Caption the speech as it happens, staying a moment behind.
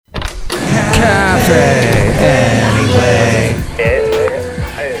Anyway.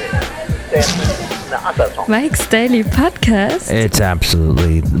 Mike's Daily Podcast. It's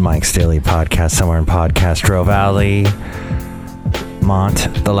absolutely Mike's Daily Podcast, somewhere in Podcastro Valley, Mont,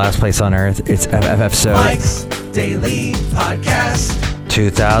 the last place on earth. It's episode Mike's Daily Podcast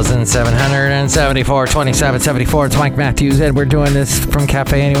 2774, 2774. It's Mike Matthews, and we're doing this from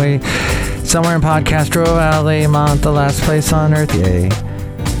Café Anyway, somewhere in Podcastro Valley, Mont, the last place on earth. Yay.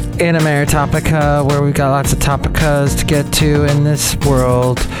 In Ameritopica, where we've got lots of topicas to get to in this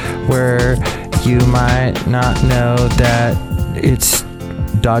world, where you might not know that it's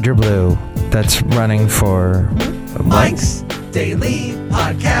Dodger Blue that's running for Mike's Daily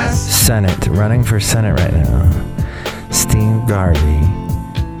Podcast Senate, running for Senate right now. Steve Garvey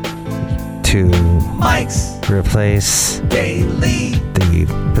to Mike's replace Daily the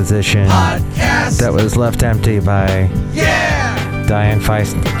position Podcast that was left empty by Dianne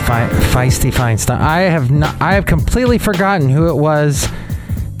Feisty Feinstein. I have completely forgotten who it was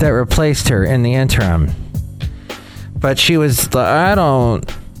that replaced her in the interim. But she was, I don't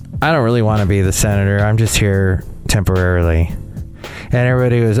really want to be the senator. I'm just here temporarily. And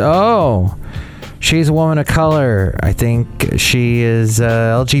everybody was, oh, she's a woman of color. I think she is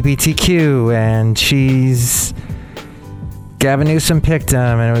LGBTQ, and she's Gavin Newsom picked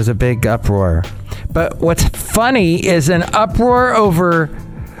him, and it was a big uproar. But what's funny is an uproar over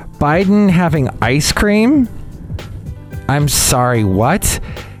Biden having ice cream. I'm sorry, what?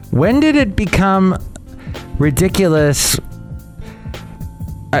 When did it become ridiculous?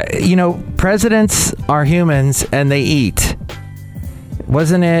 Presidents are humans and they eat.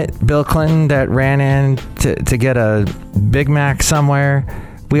 Wasn't it Bill Clinton that ran in to get a Big Mac somewhere?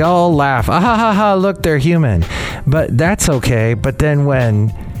 We all laugh. Ah, ha, ha, ha, look, they're human. But that's okay. But then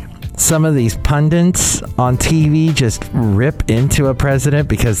when some of these pundits on TV just rip into a president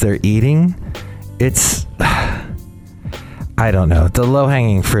because they're eating, it's, I don't know. The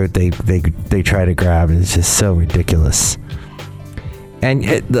low-hanging fruit they try to grab is just so ridiculous. And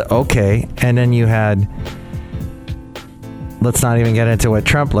and then you had, let's not even get into what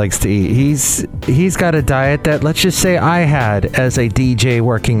Trump likes to eat. He's got a diet that, let's just say, I had as a DJ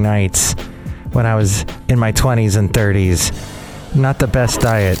working nights when I was in my 20s and 30s. Not the best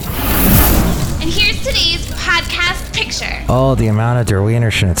diet. And here's today's podcast picture. Oh, the amount of Der Wiener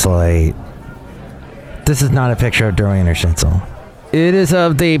Schnitzel I ate. This is not a picture of Der Wiener Schnitzel. It is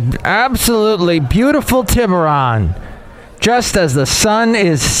of the absolutely beautiful Tiburon. Just as the sun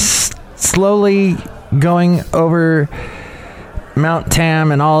is slowly going over Mount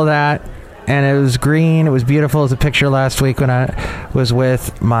Tam and all that. And it was green. It was beautiful. It was a picture last week when I was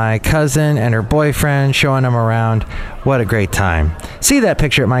with my cousin and her boyfriend, showing them around. What a great time. See that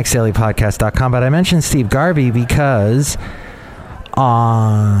picture at mikesdailypodcast.com. But I mentioned Steve Garvey because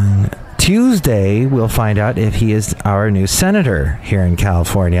on Tuesday, we'll find out if he is our new senator here in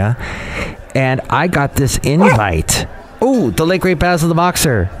California. And I got this invite. Oh, the late great Basil the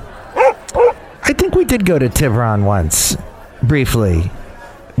Boxer. I think we did go to Tiburon once, briefly.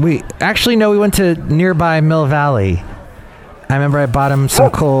 We went to nearby Mill Valley. I remember I bought him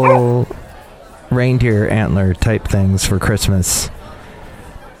some cool reindeer antler type things for Christmas.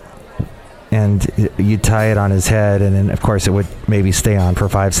 And you tie it on his head, and then, of course, it would maybe stay on for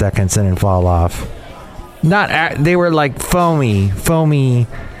 5 seconds and then fall off. They were like foamy,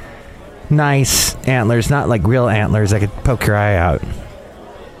 nice antlers, not like real antlers that could poke your eye out.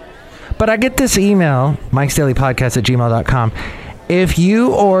 But I get this email, mikesdailypodcast@gmail.com. If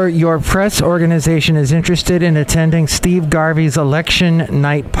you or your press organization is interested in attending Steve Garvey's election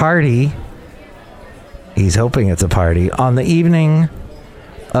night party, he's hoping it's a party, on the evening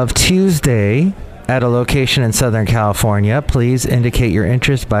of Tuesday at a location in Southern California, please indicate your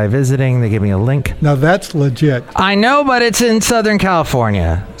interest by visiting. They give me a link. Now that's legit. I know, but it's in Southern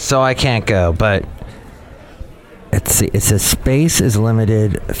California, so I can't go. But it says space is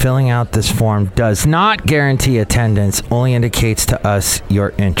limited. Filling out this form does not guarantee attendance, only indicates to us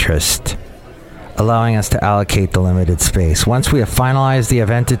your interest, allowing us to allocate the limited space. Once we have finalized the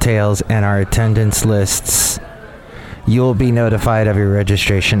event details and our attendance lists, you will be notified of your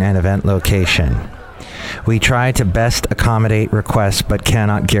registration and event location. We try to best accommodate requests but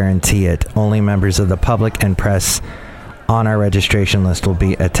cannot guarantee it. Only members of the public and press on our registration list will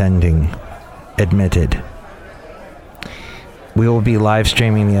be admitted. We will be live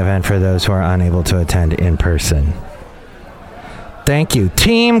streaming the event for those who are unable to attend in person. Thank you.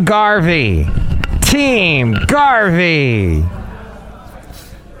 Team Garvey! Team Garvey!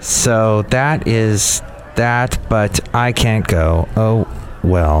 So that is that, but I can't go. Oh,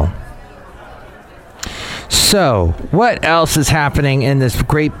 well. So, what else is happening in this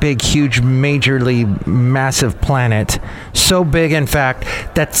great, big, huge, majorly massive planet? So big, in fact,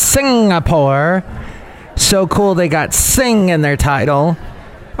 that Singapore, so cool they got sing in their title.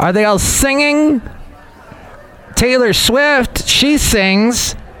 Are they all singing? Taylor Swift, she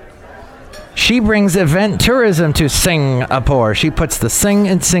sings. She brings event tourism to Singapore. She puts the sing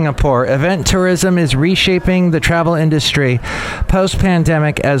in Singapore. Event tourism is reshaping the travel industry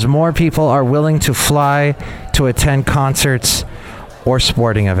post-pandemic as more people are willing to fly to attend concerts or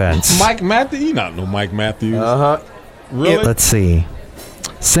sporting events. Mike Matthews? You not know Mike Matthews. Really? Let's see.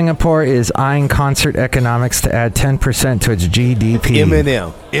 Singapore is eyeing concert economics to add 10% to its GDP.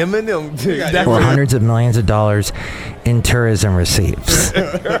 Eminem. For hundreds of millions of dollars in tourism receipts.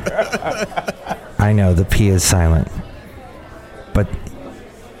 I know, the P is silent. But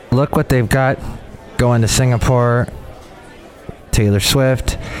look what they've got going to Singapore. Taylor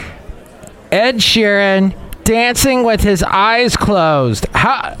Swift. Ed Sheeran dancing with his eyes closed.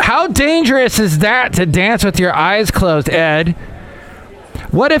 How dangerous is that to dance with your eyes closed, Ed?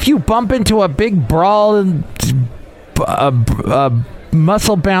 What if you bump into a big brawl,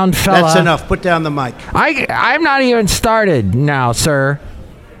 muscle-bound fella? That's enough. Put down the mic. I'm not even started now, sir.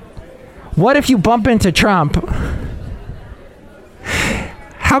 What if you bump into Trump?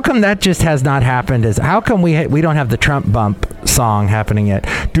 How come that just has not happened? How come we don't have the Trump bump song happening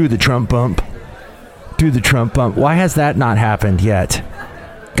yet? Do the Trump bump. Do the Trump bump. Why has that not happened yet?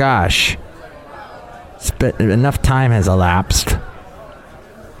 Gosh. Enough time has elapsed.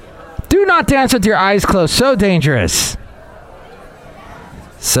 Do not dance with your eyes closed. So dangerous.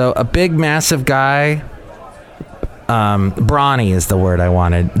 So a big, massive guy. Brawny is the word I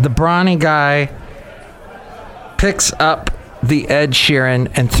wanted. The brawny guy picks up the Ed Sheeran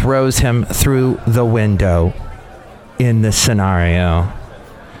and throws him through the window in this scenario.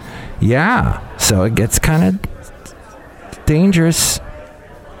 Yeah. So it gets kind of dangerous.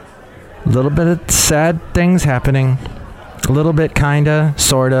 A little bit of sad things happening. A little bit, kinda,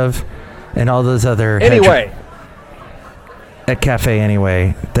 sort of. And all those other Anyway. At Café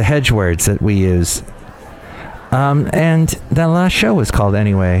Anyway, the hedge words that we use. And that last show was called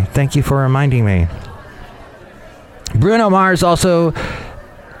Anyway. Thank you for reminding me. Bruno Mars also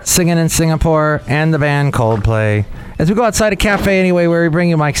singing in Singapore, and the band Coldplay. As we go outside of Café Anyway, where we bring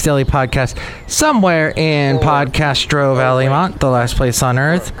you Mike's Daily Podcast, somewhere in Podcastro Valleymont, the last place on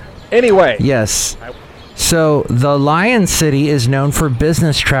earth. Anyway. Yes. So, the Lion City is known for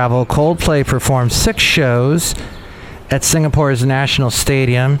business travel. Coldplay performed 6 shows at Singapore's National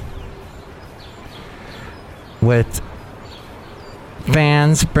Stadium with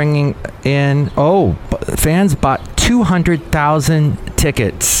fans bringing in... fans bought 200,000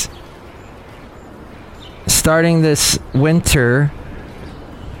 tickets. Starting this winter...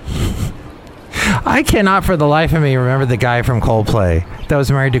 I cannot for the life of me remember the guy from Coldplay that was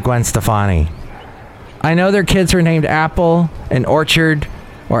married to Gwen Stefani. I know their kids are named Apple and Orchard,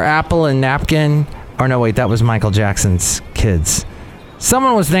 or Apple and Napkin. Or no, wait, that was Michael Jackson's kids.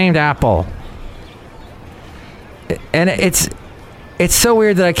 Someone was named Apple. And it's so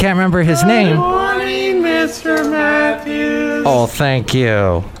weird that I can't remember his name. Good morning, Mr. Matthews. Oh, thank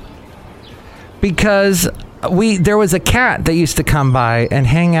you. Because there was a cat that used to come by and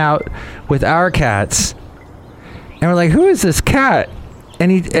hang out with our cats. And we're like, who is this cat?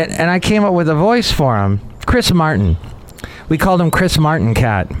 And I came up with a voice for him. Chris Martin. We called him Chris Martin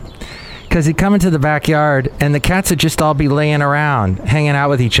Cat. Because he'd come into the backyard and the cats would just all be laying around, hanging out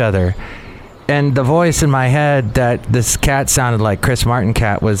with each other. And the voice in my head that this cat sounded like Chris Martin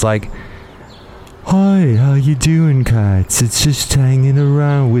Cat was like, "Hi, how you doing, cats? It's just hanging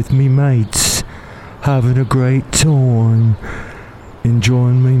around with me mates. Having a great time.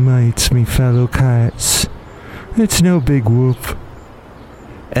 Enjoying me mates, me fellow cats. It's no big whoop."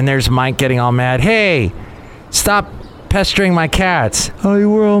 And there's Mike getting all mad. "Hey, stop pestering my cats." "Oh,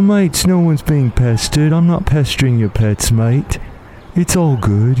 we're all mates. No one's being pestered. I'm not pestering your pets, mate. It's all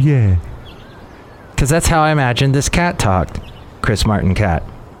good, yeah." Because that's how I imagined this cat talked. Chris Martin Cat.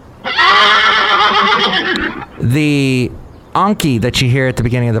 The Anki that you hear at the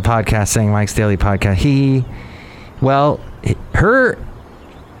beginning of the podcast saying Mike's Daily Podcast, her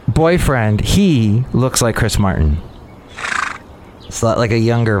boyfriend, he looks like Chris Martin. It's like a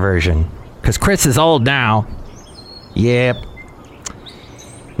younger version. Because Chris is old now. Yep.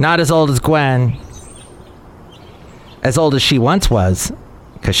 Not as old as Gwen. As old as she once was.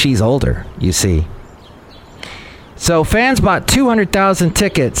 Because she's older, you see. So fans bought 200,000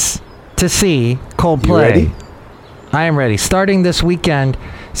 tickets to see Coldplay. I am ready. Starting this weekend,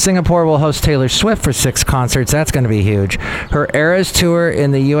 Singapore will host Taylor Swift for 6 concerts. That's going to be huge. Her Eras tour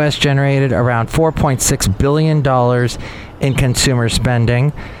in the U.S. generated around $4.6 billion in consumer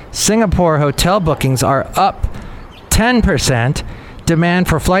spending. Singapore hotel bookings are up 10%. Demand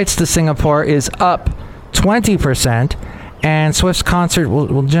for flights to Singapore is up 20%. And Swift's concert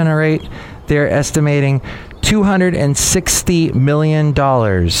will generate, they're estimating, $260 million.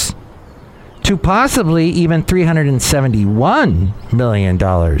 To possibly even $371 million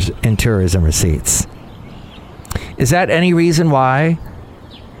in tourism receipts. Is that any reason why,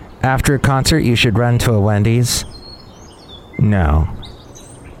 after a concert, you should run to a Wendy's? No.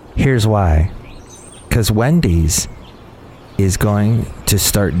 Here's why. Because Wendy's is going to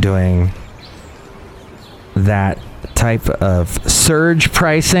start doing that type of surge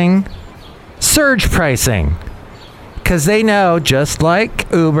pricing. Because they know, just like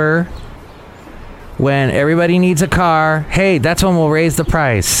Uber, when everybody needs a car, hey, that's when we'll raise the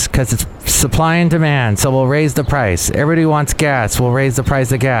price because it's supply and demand, so we'll raise the price. Everybody wants gas, we'll raise the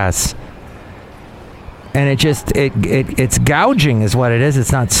price of gas. And it's gouging is what it is.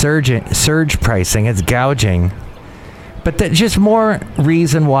 It's not surge pricing, it's gouging. But that's just more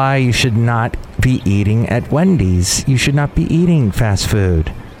reason why you should not be eating at Wendy's. You should not be eating fast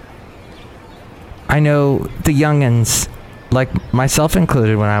food. I know the youngins, like myself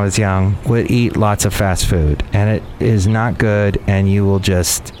included when I was young, would eat lots of fast food. And it is not good, and you will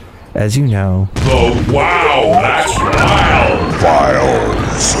just, as you know... Wow, that's wild!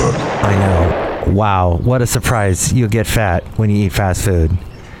 Files! I know. Wow, what a surprise. You'll get fat when you eat fast food.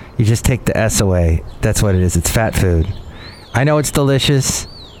 You just take the S away. That's what it is. It's fat food. I know it's delicious.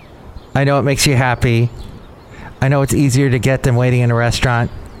 I know it makes you happy. I know it's easier to get than waiting in a restaurant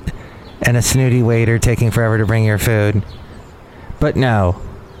and a snooty waiter taking forever to bring your food. But no,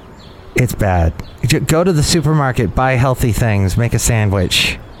 it's bad. Go to the supermarket, buy healthy things, make a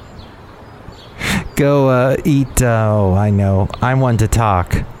sandwich. Go eat, I know, I'm one to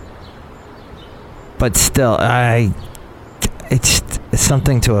talk. But still, it's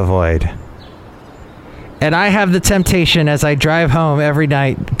something to avoid. And I have the temptation as I drive home every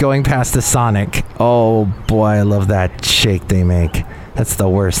night going past the Sonic. Oh boy, I love that shake they make. That's the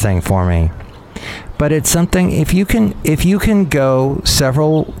worst thing for me. But it's something, if you can go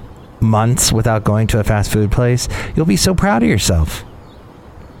several months without going to a fast food place, you'll be so proud of yourself.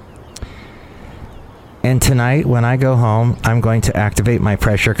 And tonight, when I go home, I'm going to activate my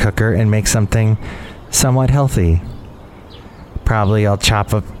pressure cooker and make something somewhat healthy. Probably I'll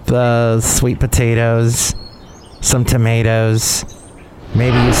chop up sweet potatoes, some tomatoes,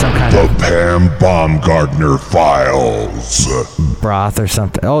 maybe use some kind of... The Pam Baumgartner Files. Broth or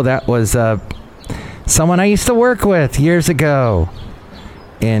something. Oh, that was someone I used to work with years ago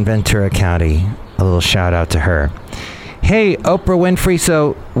in Ventura County. A little shout out to her. Hey, Oprah Winfrey,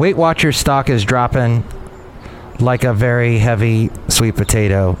 so Weight Watchers stock is dropping like a very heavy sweet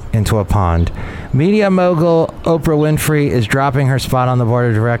potato into a pond. Media mogul Oprah Winfrey is dropping her spot on the board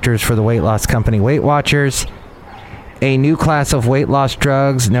of directors for the weight loss company Weight Watchers, a new class of weight loss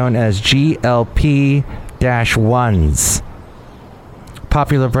drugs known as GLP-1s.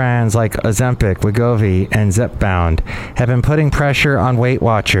 Popular brands like Ozempic, Wegovy, and Zepbound have been putting pressure on Weight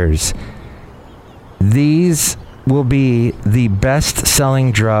Watchers. These will be the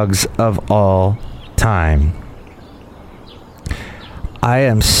best-selling drugs of all time. I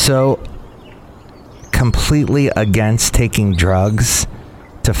am so completely against taking drugs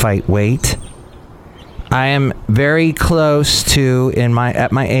to fight weight. I am very close to,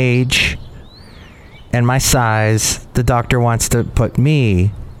 at my age and my size, the doctor wants to put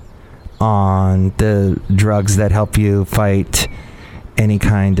me on the drugs that help you fight any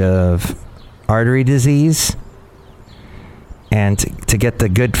kind of artery disease. And to get the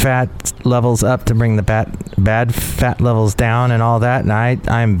good fat levels up, to bring the bad fat levels down and all that. And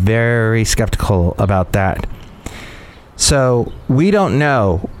I'm very skeptical about that. So we don't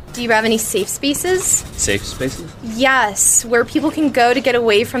know. Do you have any safe spaces? Safe spaces? Yes, where people can go to get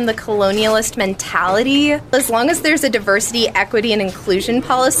away from the colonialist mentality. As long as there's a diversity, equity, and inclusion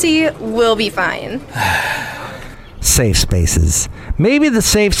policy, we'll be fine. Safe spaces. Maybe the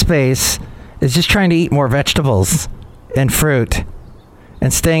safe space is just trying to eat more vegetables and fruit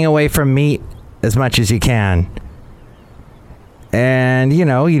and staying away from meat as much as you can. And, you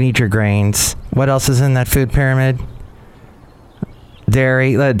need your grains. What else is in that food pyramid?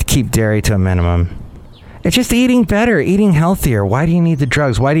 Dairy. Let's keep dairy to a minimum. It's just eating better, eating healthier. Why do you need the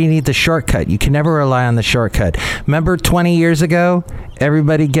drugs? Why do you need the shortcut? You can never rely on the shortcut. Remember 20 years ago,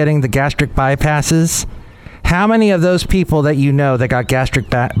 everybody getting the gastric bypasses? How many of those people that you know that got gastric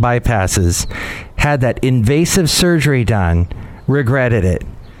bypasses had that invasive surgery done, regretted it,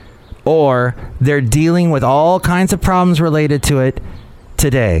 or they're dealing with all kinds of problems related to it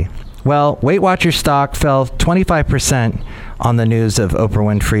today? Well, Weight Watchers stock fell 25% on the news of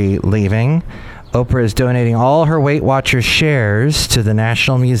Oprah Winfrey leaving. Oprah is donating all her Weight Watchers shares to the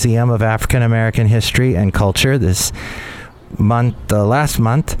National Museum of African American History and Culture this month, last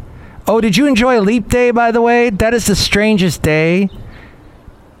month. Oh, did you enjoy Leap Day, by the way? That is the strangest day.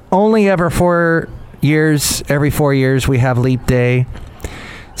 Only every 4 years we have Leap Day.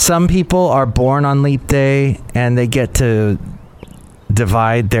 Some people are born on Leap Day and they get to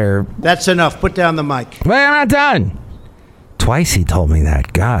divide their... That's enough. Put down the mic. Wait, I'm not done. Twice he told me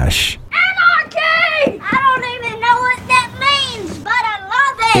that. Gosh. Anarchy! I don't even know what that means, but I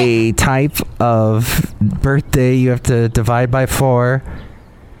love it. A type of birthday you have to divide by 4.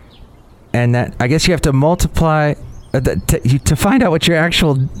 And that, I guess you have to multiply to find out what your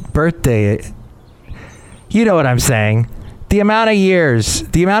actual birthday is. You know what I'm saying. The amount of years,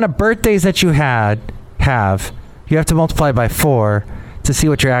 the amount of birthdays that you you have to multiply by 4 to see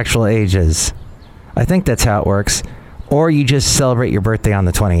what your actual age is. I think that's how it works. Or you just celebrate your birthday on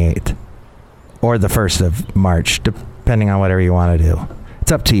the 28th. Or the 1st of March, depending on whatever you want to do.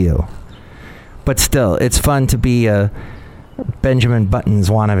 It's up to you. But still, it's fun to be a Benjamin Buttons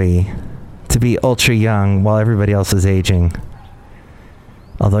wannabe. To be ultra young while everybody else is aging.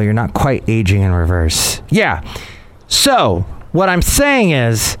 Although you're not quite aging in reverse. Yeah. So, what I'm saying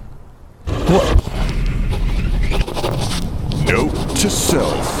is... Note to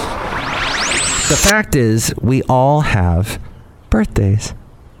self. The fact is, we all have birthdays.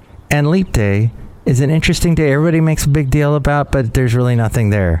 And Leap Day is an interesting day everybody makes a big deal about, but there's really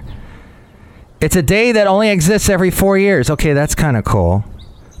nothing there. It's a day that only exists every 4 years. Okay, that's kind of cool.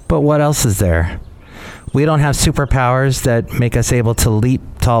 But what else is there? We don't have superpowers that make us able to leap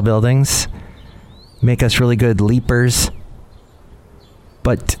tall buildings, make us really good leapers.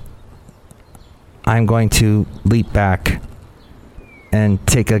 But I'm going to leap back and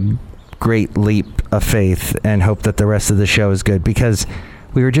take a great leap of faith and hope that the rest of the show is good, because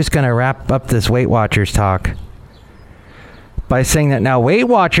we were just going to wrap up this Weight Watchers talk by saying that now Weight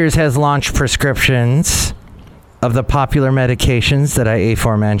Watchers has launched prescriptions of the popular medications that I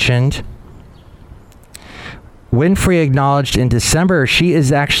aforementioned. Winfrey acknowledged in December she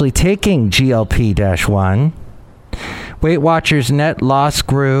is actually taking GLP-1. Weight Watchers' net loss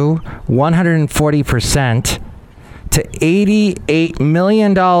grew 140% to $88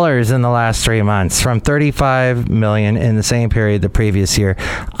 million in the last 3 months, from $35 million in the same period the previous year.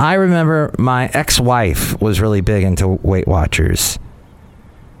 I remember my ex-wife was really big into Weight Watchers.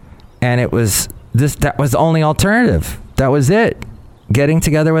 And it was... that was the only alternative. That was it. Getting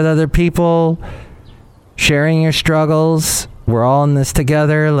together with other people, sharing your struggles. We're all in this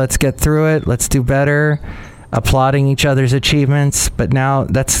together. Let's get through it. Let's do better. Applauding each other's achievements. But now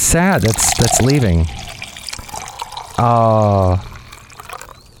that's sad. That's leaving. Oh,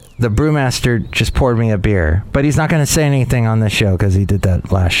 the brewmaster just poured me a beer, but he's not going to say anything on this show because he did that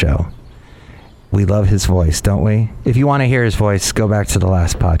last show. We love his voice, don't we? If you want to hear his voice, go back to the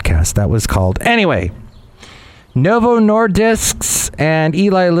last podcast. That was called... Anyway, Novo Nordisk and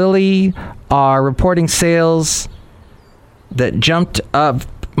Eli Lilly are reporting sales that jumped up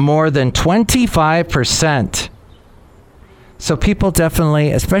more than 25%. So people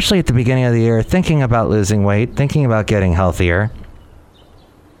definitely, especially at the beginning of the year, thinking about losing weight, thinking about getting healthier.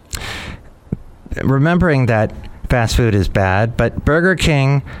 Remembering that fast food is bad, but Burger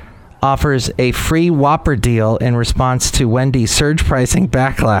King offers a free Whopper deal in response to Wendy's surge pricing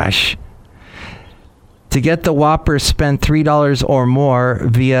backlash. To get the Whopper, spend $3 or more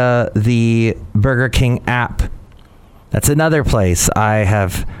via the Burger King app. That's another place I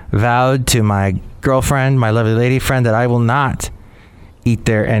have vowed to my girlfriend, my lovely lady friend, that I will not eat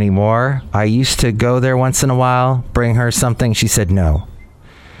there anymore. I used to go there once in a while, bring her something. She said, no,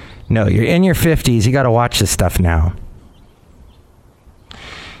 you're in your 50s. You got to watch this stuff now.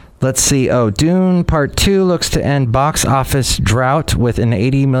 Let's see. Dune Part 2 looks to end box office drought with an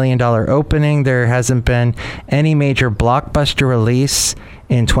 $80 million opening. There hasn't been any major blockbuster release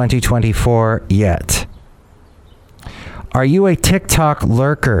in 2024 yet. Are you a TikTok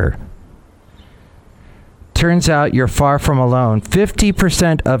lurker? Turns out you're far from alone.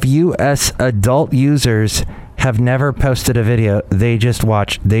 50% of U.S. adult users have never posted a video. They just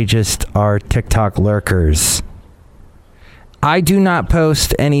are TikTok lurkers. I do not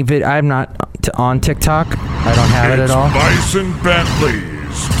post any video. I'm not on TikTok. I don't have it at all. Bison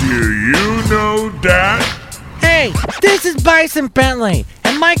Bentleys. Do you know that? Hey, this is Bison Bentley, and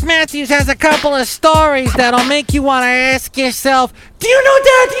And Mike Matthews has a couple of stories that'll make you want to ask yourself, do you know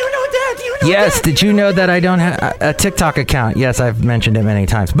that? Do you know that? Do you know Yes, that? did you know that I don't have a TikTok account? Yes, I've mentioned it many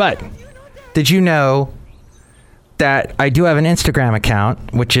times. But did you know that I do have an Instagram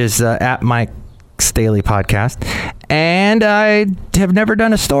account, which is at Mike's Daily Podcast, and I have never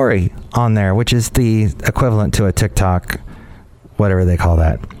done a story on there, which is the equivalent to a TikTok, whatever they call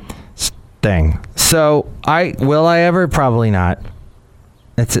that thing. So will I ever? Probably not.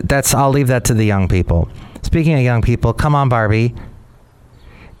 I'll leave that to the young people. Speaking of young people, come on, Barbie.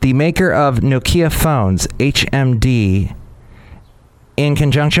 The maker of Nokia phones, HMD, in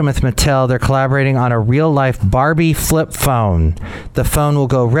conjunction with Mattel, they're collaborating on a real-life Barbie flip phone. The phone will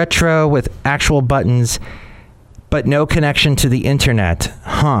go retro with actual buttons, but no connection to the internet.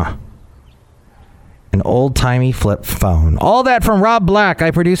 Huh. An old-timey flip phone. All that from Rob Black. I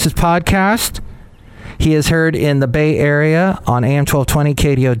produce his podcast. He is heard in the Bay Area on AM 1220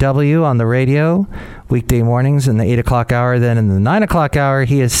 KDOW on the radio, weekday mornings in the 8 o'clock hour. Then in the 9 o'clock hour,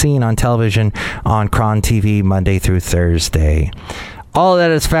 he is seen on television on Cron TV Monday through Thursday. All of that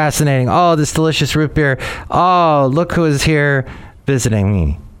is fascinating. Oh, this delicious root beer. Oh, look who is here visiting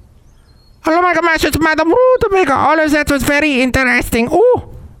me. Hello, my gosh, it's Madame Rootabega. All of that was very interesting. Oh,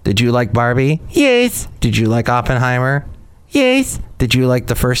 did you like Barbie? Yes. Did you like Oppenheimer? Yes. Did you like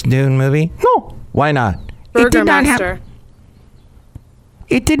the first Dune movie? No. Why not? Burgermaster.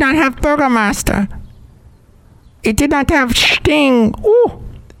 It did not have Burgermaster. It did not have Sting. Ooh.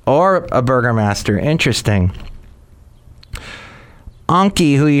 Or a Burgermaster. Interesting.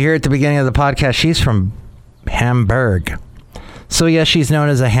 Anki, who you hear at the beginning of the podcast, she's from Hamburg. So, yes, she's known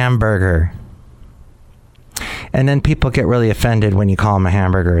as a hamburger. And then people get really offended when you call them a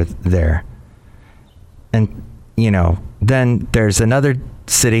hamburger there. And, then there's another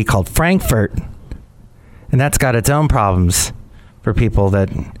city called Frankfurt. And that's got its own problems for people that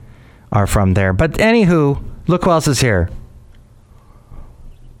are from there. But anywho, look who else is here.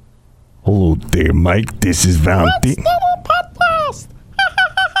 Hello there, Mike. This is Valentino.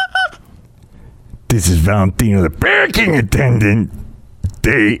 This is Valentino, the parking attendant.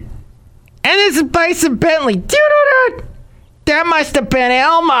 And this is Bison Bentley. Do you know that? That must have been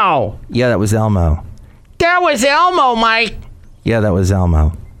Elmo. Yeah, that was Elmo. That was Elmo, Mike. Yeah, that was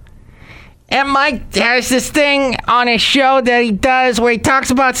Elmo. And Mike has this thing on his show that he does where he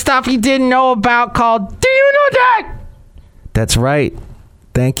talks about stuff he didn't know about called Do You Know That? That's right.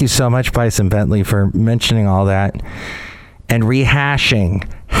 Thank you so much, Bison Bentley, for mentioning all that and rehashing,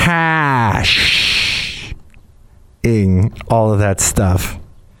 all of that stuff.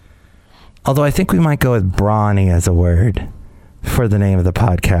 Although I think we might go with brawny as a word for the name of the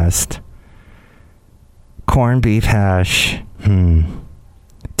podcast. Corned beef hash.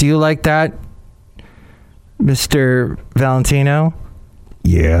 Do you like that, Mr. Valentino?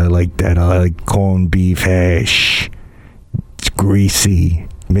 Yeah, I like that. I like corned beef hash. It's greasy.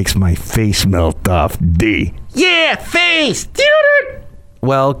 Makes my face melt off. D. Yeah, face!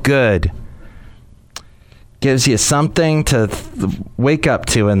 Well, good. Gives you something to wake up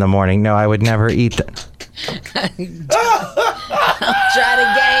to in the morning. No, I would never eat that. Try to game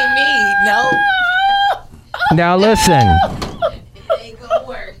me. No. Now listen. It ain't gonna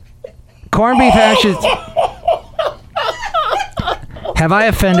work. Corned beef hash is... Have I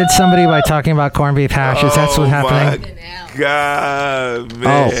offended somebody by talking about corned beef hash? Is that what's happening? My God,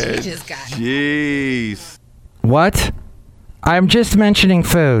 man. Jeez. What? I'm just mentioning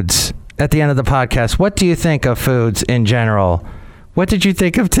foods at the end of the podcast. What do you think of foods in general? What did you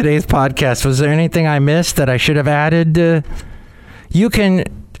think of today's podcast? Was there anything I missed that I should have added? You can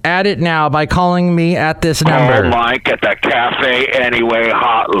add it now by calling me at this number. Call Mike at the Café Anyway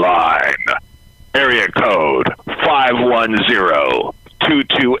hotline. Area code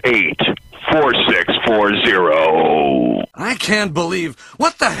 510-228-4640. I can't believe.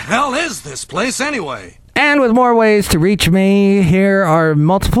 What the hell is this place anyway? And with more ways to reach me, here are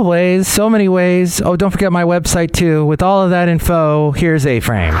multiple ways, so many ways. Oh, don't forget my website, too. With all of that info, here's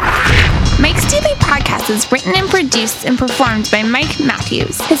A-Frame. Mike's Daily Podcast is written and produced and performed by Mike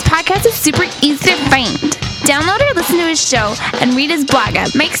Matthews. His podcast is super easy to find. Download or listen to his show and read his blog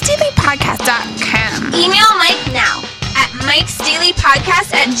at mikesdailypodcast.com. Email Mike now at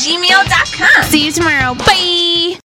mikesdailypodcast@gmail.com. See you tomorrow. Bye!